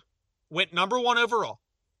Mayfield went number 1 overall.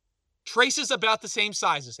 Trace is about the same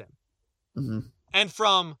size as him. Mm-hmm. And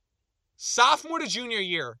from sophomore to junior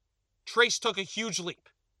year, Trace took a huge leap.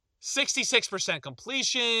 66%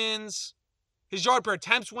 completions. His yard per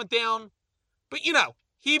attempts went down. But,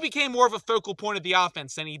 he became more of a focal point of the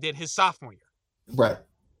offense than he did his sophomore year. Right.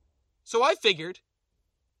 So I figured,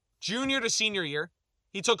 junior to senior year,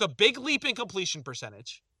 he took a big leap in completion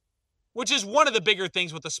percentage, which is one of the bigger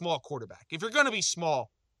things with a small quarterback. If you're going to be small,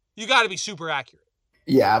 you got to be super accurate.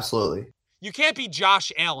 Yeah, absolutely. You can't be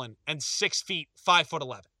Josh Allen and 6 feet,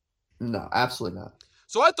 5'11". No, absolutely not.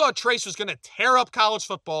 So I thought Trace was going to tear up college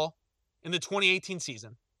football in the 2018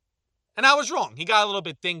 season. And I was wrong. He got a little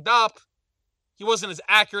bit dinged up. He wasn't as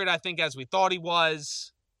accurate, I think, as we thought he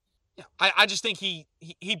was. I just think he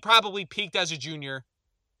probably peaked as a junior,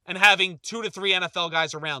 and having 2 to 3 NFL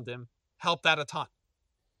guys around him helped that a ton.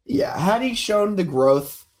 Yeah, had he shown the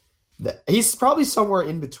growth, he's probably somewhere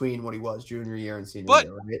in between what he was junior year and senior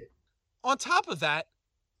year, right? On top of that,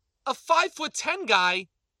 a 5'10" guy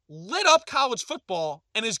lit up college football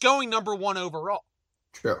and is going number 1 overall.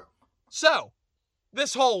 True. So,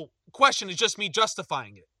 this whole question is just me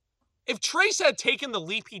justifying it. If Trace had taken the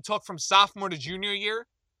leap he took from sophomore to junior year,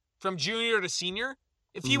 from junior to senior,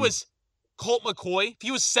 if he was Colt McCoy, if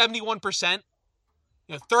he was 71%,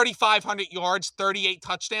 3,500 yards, 38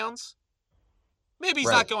 touchdowns, maybe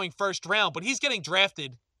he's not going first round, but he's getting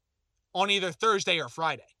drafted on either Thursday or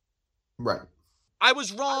Friday. Right. I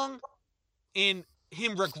was wrong in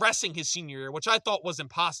him regressing his senior year, which I thought was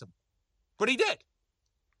impossible. But he did.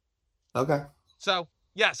 Okay. So,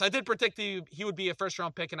 yes, I did predict he would be a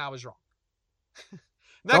first-round pick, and I was wrong.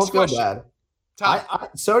 Next Don't feel question. bad. Tom.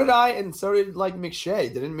 So did I, and so did like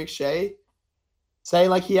McShay. Didn't McShay say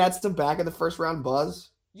like he had some back of the first round buzz?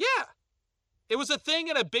 Yeah. It was a thing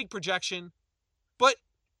and a big projection. But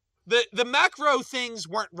the macro things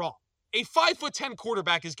weren't wrong. A 5'10"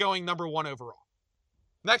 quarterback is going number 1 overall.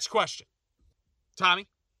 Next question. Tommy?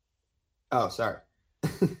 Oh, sorry.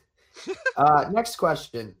 Next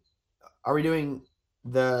question. Are we doing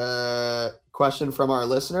the question from our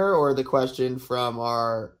listener or the question from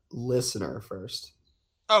our listener first?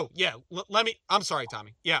 Oh, yeah. I'm sorry,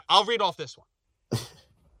 Tommy. Yeah, I'll read off this one.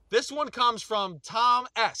 This one comes from Tom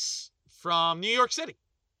S. from New York City.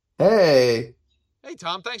 Hey,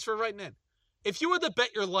 Tom, thanks for writing in. If you were to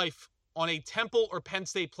bet your life on a Temple or Penn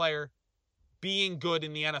State player being good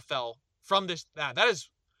in the NFL from this, that is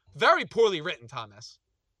very poorly written, Tom S.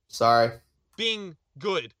 Sorry. Being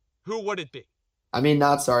good, who would it be? I mean,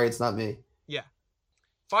 not sorry, it's not me. Yeah.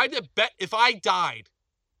 If I had to bet, if I died,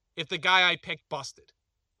 if the guy I picked busted.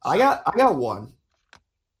 I got one.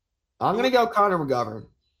 I'm going to go Connor McGovern.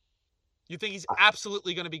 You think he's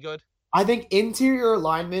absolutely going to be good? I think interior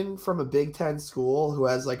lineman from a Big Ten school who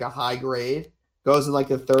has like a high grade goes in like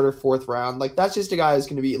the 3rd or 4th round. Like that's just a guy who's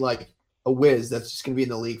going to be like a whiz that's just going to be in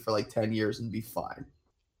the league for like 10 years and be fine.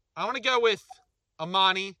 I want to go with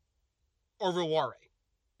Amani or Ruware.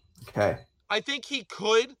 Okay. I think he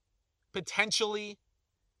could potentially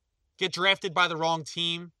get drafted by the wrong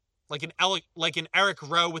team, like an Eric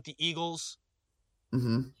Rowe with the Eagles.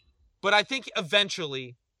 Mm-hmm. But I think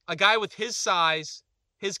eventually a guy with his size,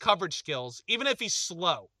 his coverage skills, even if he's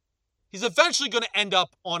slow, he's eventually going to end up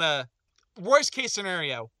on a worst case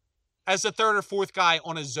scenario as the 3rd or 4th guy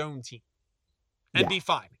on a zone team and be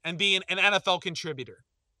fine and be an NFL contributor.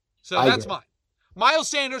 So that's mine. Miles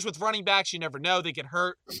Sanders with running backs, you never know. They get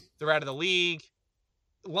hurt. They're out of the league.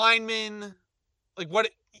 Linemen, like what?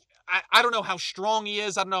 I don't know how strong he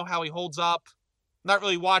is. I don't know how he holds up. Not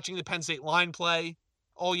really watching the Penn State line play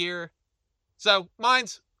all year. So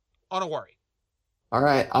mine's on a worry. All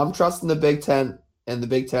right. I'm trusting the Big Ten, and the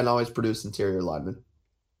Big Ten always produce interior linemen.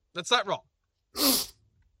 That's not wrong.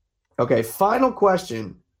 Okay. Final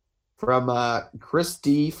question from Chris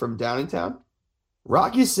D. from Downingtown.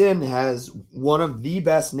 Rock Ya-Sin has one of the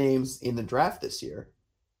best names in the draft this year.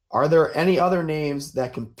 Are there any other names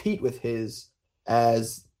that compete with his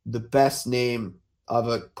as the best name of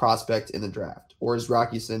a prospect in the draft? Or is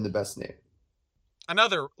Rock Ya-Sin the best name?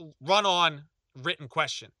 Another run-on written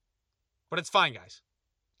question. But it's fine, guys.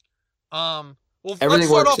 Let's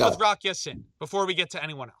start off with Rock Ya-Sin before we get to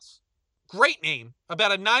anyone else. Great name.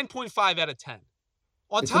 About a 9.5 out of 10.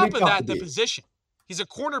 On top of that, the position. He's a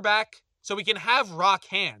cornerback, so he can have rock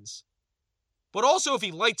hands. But also if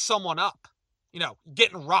he lights someone up,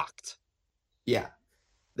 getting rocked. Yeah.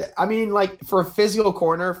 I mean, like, for a physical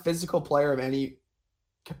player of any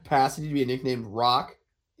capacity to be nicknamed Rock,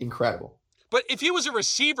 incredible. But if he was a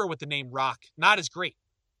receiver with the name Rock, not as great.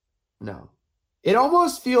 No. It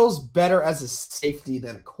almost feels better as a safety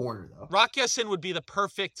than a corner, though. Rock Ya-Sin would be the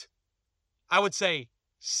perfect, I would say,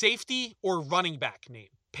 safety or running back name.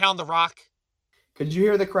 Pound the rock. Could you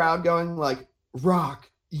hear the crowd going like, Rock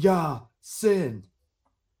Ya-Sin?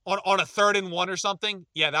 On a 3rd and 1 or something?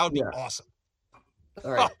 Yeah, that would be awesome.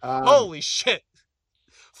 All right. Holy shit.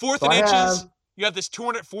 4th and inches. You have this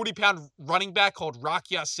 240-pound running back called Rock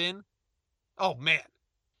Ya-Sin. Oh, man.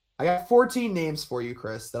 I got 14 names for you,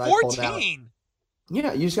 Chris, that I pulled out. 14?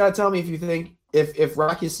 Yeah, you just got to tell me if you think if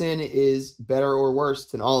Rock Ya-Sin is better or worse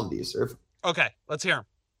than all of these. Okay, let's hear him.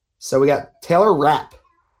 So we got Taylor Rapp,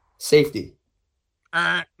 safety.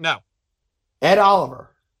 No. Ed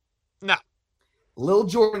Oliver. No. Lil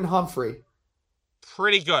Jordan Humphrey.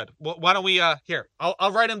 Pretty good. Well, why don't we, here,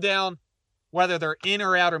 I'll write them down, whether they're in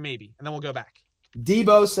or out or maybe, and then we'll go back.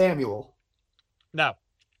 Deebo Samuel. No.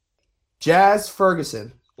 Jazz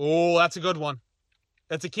Ferguson. Oh, that's a good one.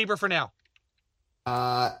 That's a keeper for now.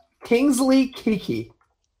 Kingsley Kiki.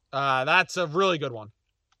 That's a really good one.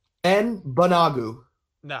 Ben Banagu.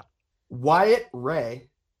 No. Wyatt Ray.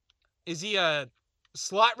 Is he a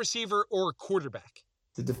slot receiver or a quarterback?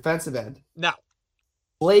 The defensive end. No.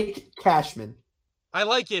 Blake Cashman. I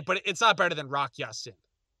like it, but it's not better than Rock Ya-Sin.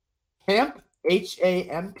 Camp,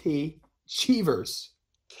 H-A-M-P, Cheevers.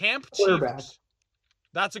 Camp Cheevers.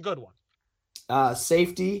 That's a good one.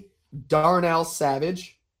 Safety, Darnell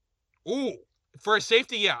Savage. Ooh, for a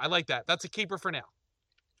safety, yeah, I like that. That's a keeper for now.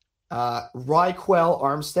 Ryquell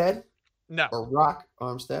Armstead. No. Or Rock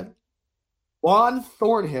Armstead. Juan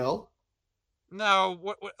Thornhill.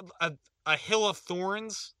 No, a hill of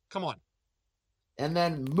thorns? Come on. And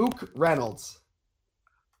then Mook Reynolds.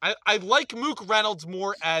 I like Mook Reynolds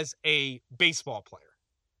more as a baseball player.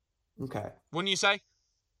 Okay. Wouldn't you say?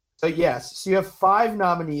 So yes, so you have 5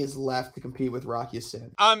 nominees left to compete with Rock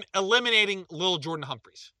Ya-Sin. I'm eliminating Lil Jordan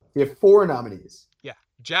Humphreys. You have 4 nominees. Yeah.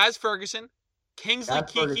 Jazz Ferguson, Kingsley Chad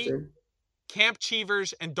Kiki, Ferguson, Camp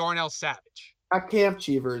Cheevers, and Darnell Savage. not Camp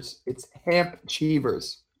Cheevers. It's Hamp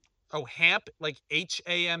Cheevers. Oh, Hamp? Like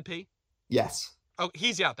Hamp? Yes. Oh,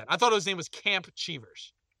 he's out then. I thought his name was Camp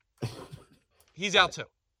Cheevers. He's out too.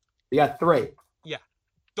 You got 3.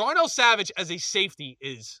 Darnell Savage as a safety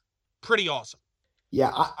is pretty awesome.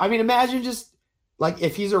 Yeah, I mean, imagine just like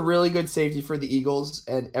if he's a really good safety for the Eagles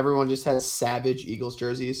and everyone just has Savage Eagles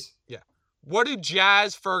jerseys. What do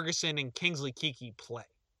Jazz Ferguson and Kingsley Kiki play?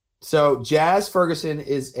 So Jazz Ferguson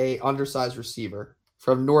is a undersized receiver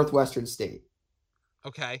from Northwestern State.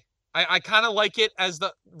 Okay. I kind of like it as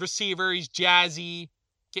the receiver. He's jazzy,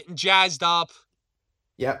 getting jazzed up.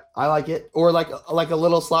 Yep, I like it. Or like a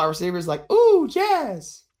little slot receiver is like, ooh,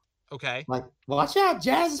 Jazz. Okay. Like, watch out,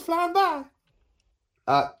 Jazz is flying by.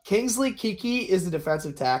 Kingsley Kiki is the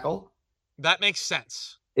defensive tackle. That makes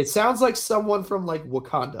sense. It sounds like someone from like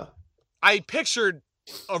Wakanda. I pictured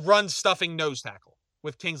a run-stuffing nose tackle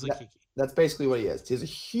with Kingsley Kiki. That's basically what he is. He has a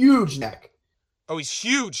huge neck. Oh, he's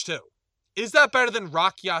huge, too. Is that better than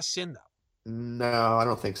Rock Ya-Sin, though? No, I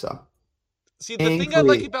don't think so. See, the thing I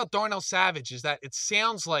like about Darnell Savage is that it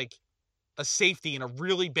sounds like a safety in a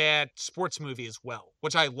really bad sports movie as well,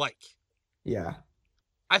 which I like. Yeah.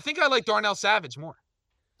 I think I like Darnell Savage more.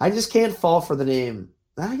 I just can't fall for the name.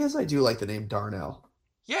 I guess I do like the name Darnell.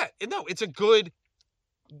 Yeah, no, it's a good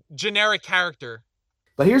generic character.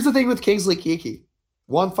 But here's the thing with Kingsley Kiki.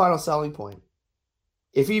 One final selling point.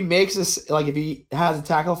 If he makes if he has a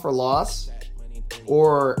tackle for loss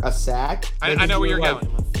or a sack. I know where you're going.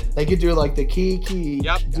 They could do like the Kiki.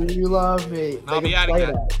 Yep. Do you love me? I'll be adding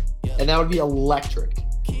that. And that would be electric.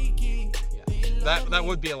 Yeah, that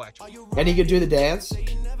would be electric. And he could do the dance.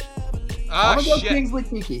 I'm gonna go Shit. Kingsley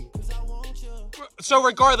Kiki. So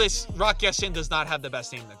regardless, Rock Ya-Sin does not have the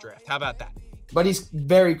best name in the draft. How about that? But he's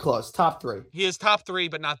very close. Top 3. He is top 3,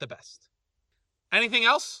 but not the best. Anything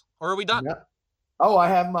else? Or are we done? Yep. Oh, I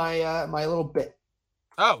have my my little bit.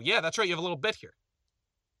 Oh, yeah, that's right. You have a little bit here.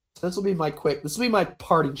 So this will be my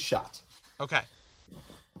parting shot. Okay.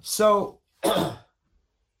 So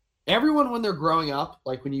everyone when they're growing up,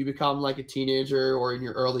 like when you become like a teenager or in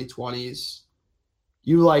your early 20s,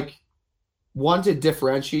 you like want to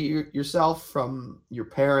differentiate yourself from your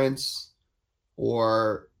parents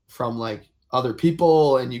or from like other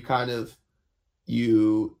people, and you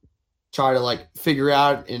try to like figure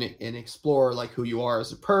out and explore like who you are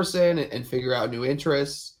as a person and figure out new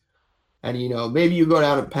interests. And, maybe you go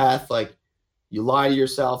down a path, like you lie to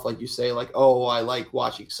yourself, like you say like, oh, I like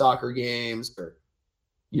watching soccer games or,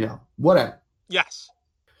 whatever. Yes.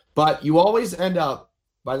 But you always end up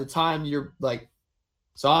by the time you're like,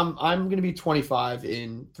 so I'm going to be 25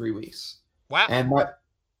 in 3 weeks. Wow. And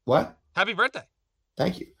what? Happy birthday.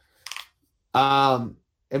 Thank you. And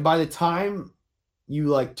by the time you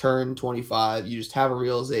like turn 25, you just have a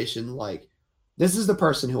realization like, this is the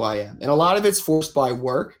person who I am. And a lot of it's forced by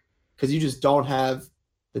work because you just don't have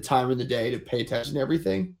the time in the day to pay attention to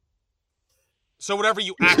everything. So whatever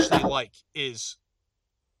you actually like is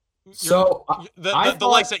the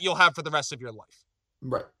likes that you'll have for the rest of your life.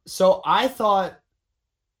 Right. So I thought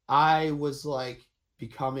I was like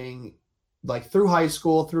becoming like through high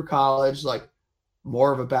school, through college, like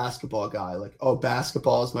more of a basketball guy. Like, oh,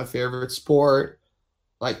 basketball is my favorite sport.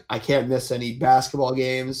 Like, I can't miss any basketball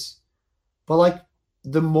games. But like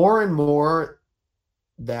the more and more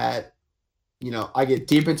that, I get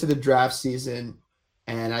deep into the draft season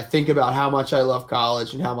and I think about how much I love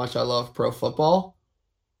college and how much I love pro football,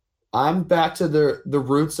 I'm back to the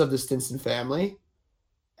roots of the Stinson family.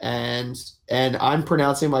 And I'm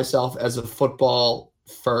pronouncing myself as a football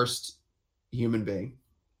first human being.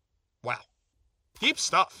 Wow. Deep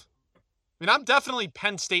stuff. I mean, I'm definitely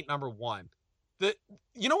Penn State number 1.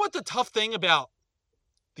 You know what the tough thing about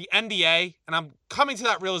the NBA, and I'm coming to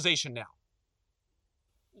that realization now.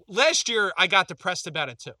 Last year, I got depressed about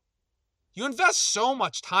it too. You invest so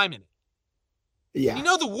much time in it. Yeah.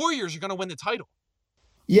 The Warriors are going to win the title.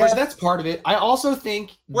 Yeah, that's part of it. I also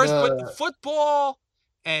think but football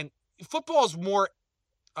is more,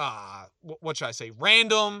 what should I say,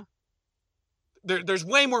 random. There's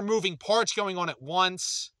way more moving parts going on at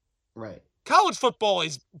once. Right. College football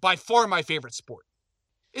is by far my favorite sport.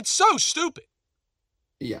 It's so stupid.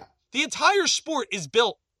 Yeah. The entire sport is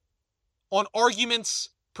built on arguments,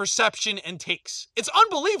 perception, and takes. It's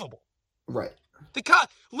unbelievable. Right.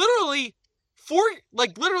 Literally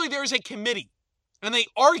there is a committee, and they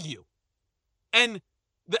argue, and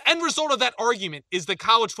The end result of that argument is the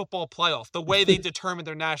college football playoff, the way they determine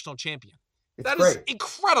their national champion. That is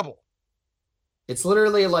incredible. It's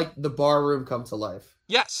literally like the bar room come to life.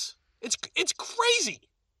 Yes. It's crazy.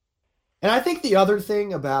 And I think the other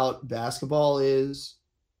thing about basketball is,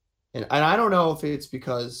 and I don't know if it's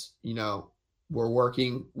because, we're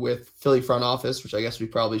working with Philly front office, which I guess we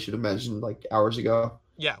probably should have mentioned like hours ago.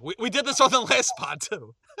 Yeah, we did this on the last pod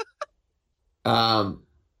too.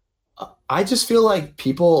 I just feel like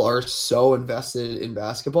people are so invested in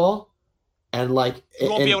basketball, and like you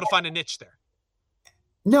won't be able to find a niche there.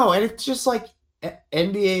 No, and it's just like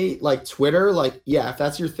NBA, like Twitter, like if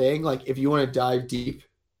that's your thing, like if you want to dive deep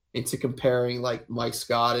into comparing like Mike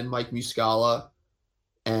Scott and Mike Muscala,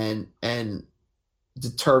 and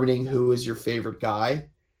determining who is your favorite guy,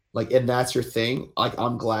 like, and that's your thing, like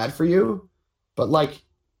I'm glad for you, but like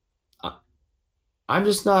I'm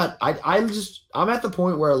just not. I'm at the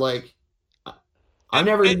point where like I'm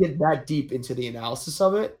never gonna get that deep into the analysis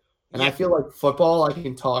of it, and I feel like football I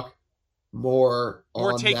can talk more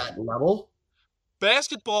on that level.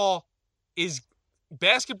 Basketball is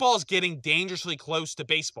getting dangerously close to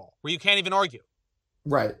baseball, where you can't even argue.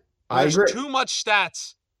 Right, There's too much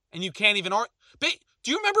stats, and you can't even argue. Do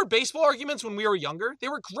you remember baseball arguments when we were younger? They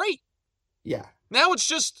were great. Yeah. Now it's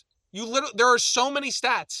just there are so many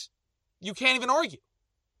stats. You can't even argue.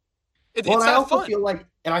 It's not I also fun.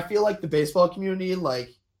 I feel like the baseball community, like,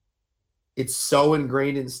 it's so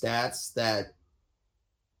ingrained in stats that,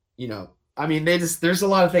 I mean, there's a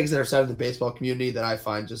lot of things that are said in the baseball community that I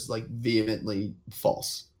find just like vehemently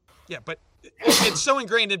false. Yeah, but it's so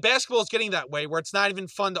ingrained, and basketball is getting that way where it's not even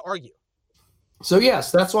fun to argue. So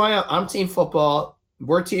yes, that's why I'm team football.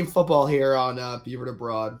 We're team football here on Beaver to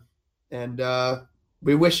Broad, and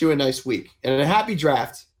we wish you a nice week and a happy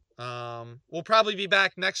draft. We'll probably be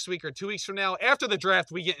back next week or 2 weeks from now. After the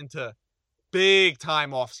draft, we get into big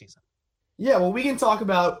time off season. Yeah, well, we can talk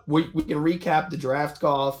about we can recap the draft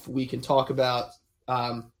golf. We can talk about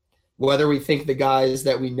whether we think the guys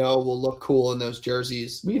that we know will look cool in those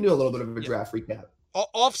jerseys. We can do a little bit of a draft recap.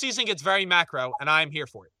 Off season gets very macro, and I'm here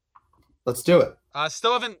for it. Let's do it.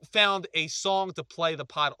 Still haven't found a song to play the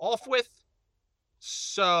pod off with,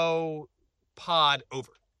 so pod over.